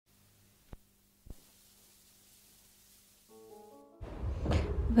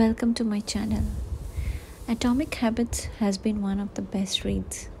Welcome to my channel. Atomic Habits has been one of the best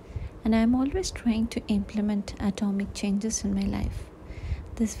reads, and I am always trying to implement atomic changes in my life.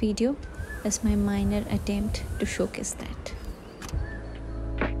 This video is my minor attempt to showcase that.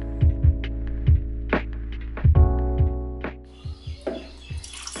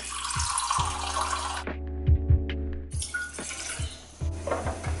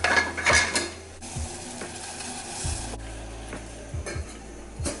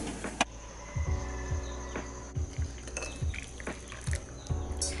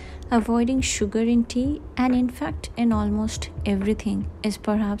 Avoiding sugar in tea and in fact in almost everything is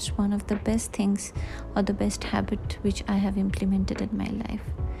perhaps one of the best things or the best habit which I have implemented in my life.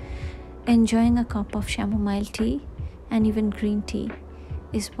 Enjoying a cup of chamomile tea and even green tea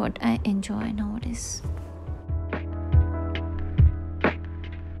is what I enjoy nowadays.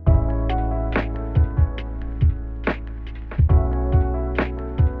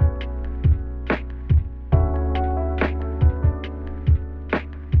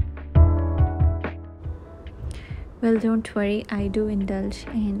 Well, don't worry, I do indulge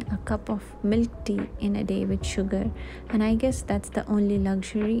in a cup of milk tea in a day with sugar, and I guess that's the only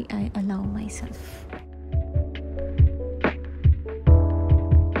luxury I allow myself.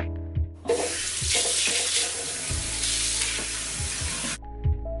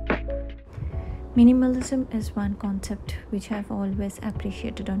 Minimalism is one concept which I've always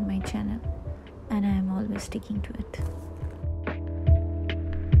appreciated on my channel, and I am always sticking to it.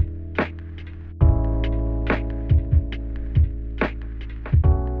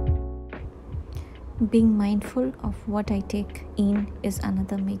 Being mindful of what I take in is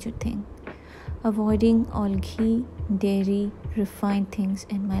another major thing. Avoiding all ghee, dairy, refined things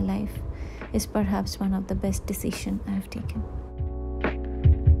in my life is perhaps one of the best decisions I have taken.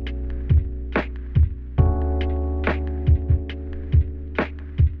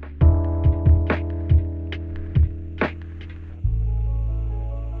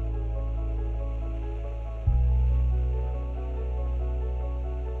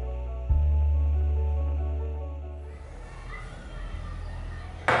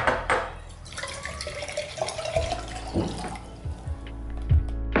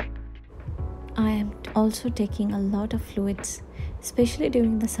 I am also taking a lot of fluids, especially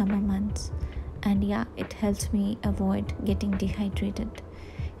during the summer months, and yeah, it helps me avoid getting dehydrated.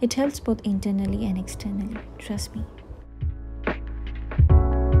 It helps both internally and externally, trust me.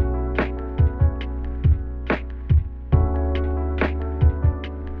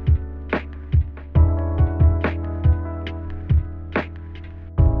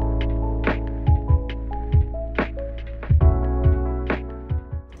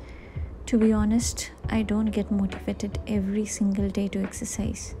 To be honest, I don't get motivated every single day to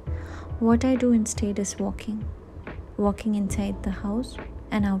exercise. What I do instead is walking. Walking inside the house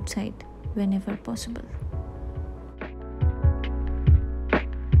and outside whenever possible.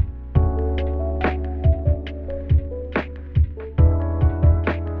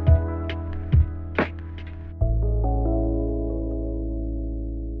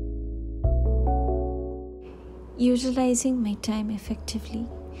 Utilizing my time effectively.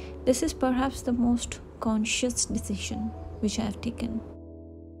 This is perhaps the most conscious decision which I have taken.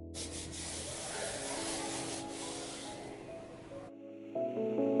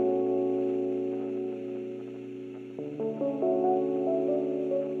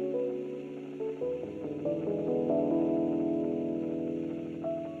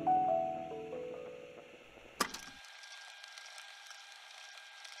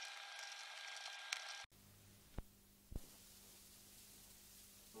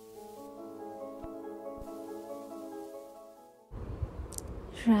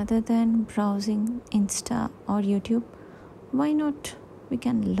 Rather than browsing Insta or YouTube, why not we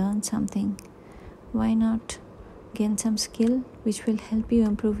can learn something? Why not gain some skill which will help you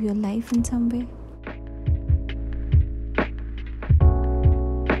improve your life in some way?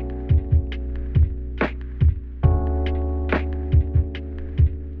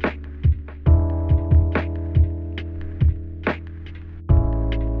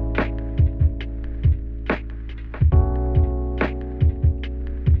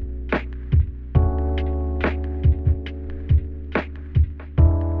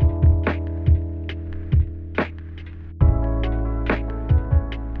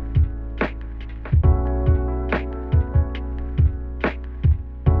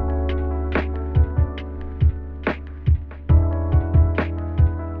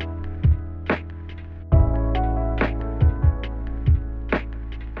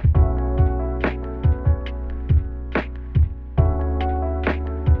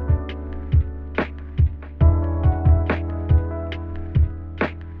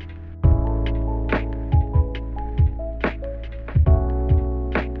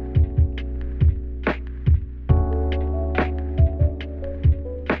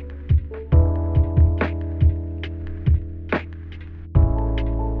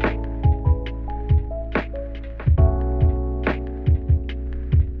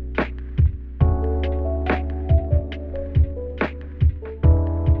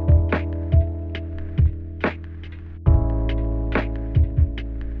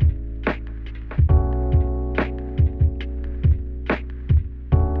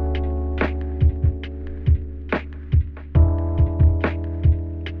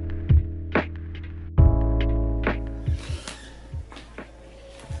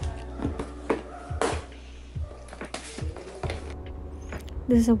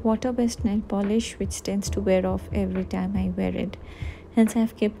 This is a water-based nail polish which tends to wear off every time I wear it. Hence I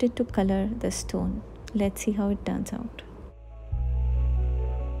have kept it to color the stone. Let's see how it turns out.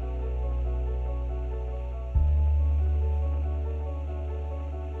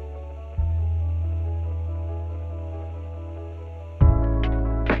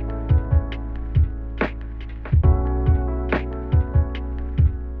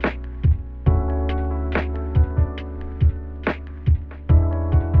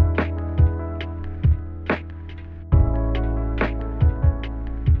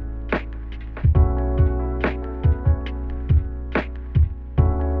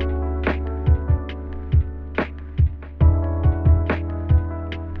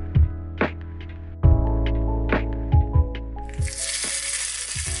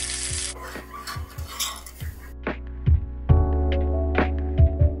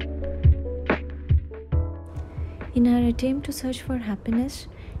 In our attempt to search for happiness,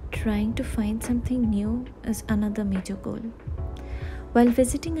 trying to find something new is another major goal. While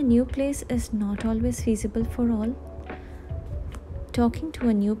visiting a new place is not always feasible for all, talking to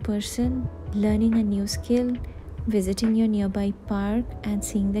a new person, learning a new skill, visiting your nearby park, and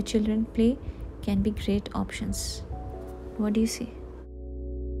seeing the children play can be great options. What do you say?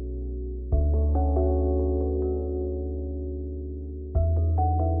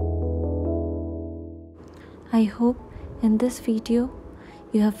 I hope in this video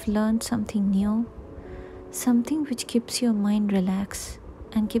you have learned something new, something which keeps your mind relaxed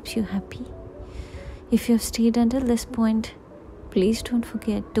and keeps you happy. If you have stayed until this point, please don't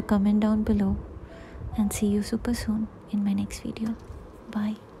forget to comment down below, and see you super soon in my next video.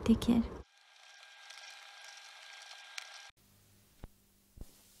 Bye. Take care.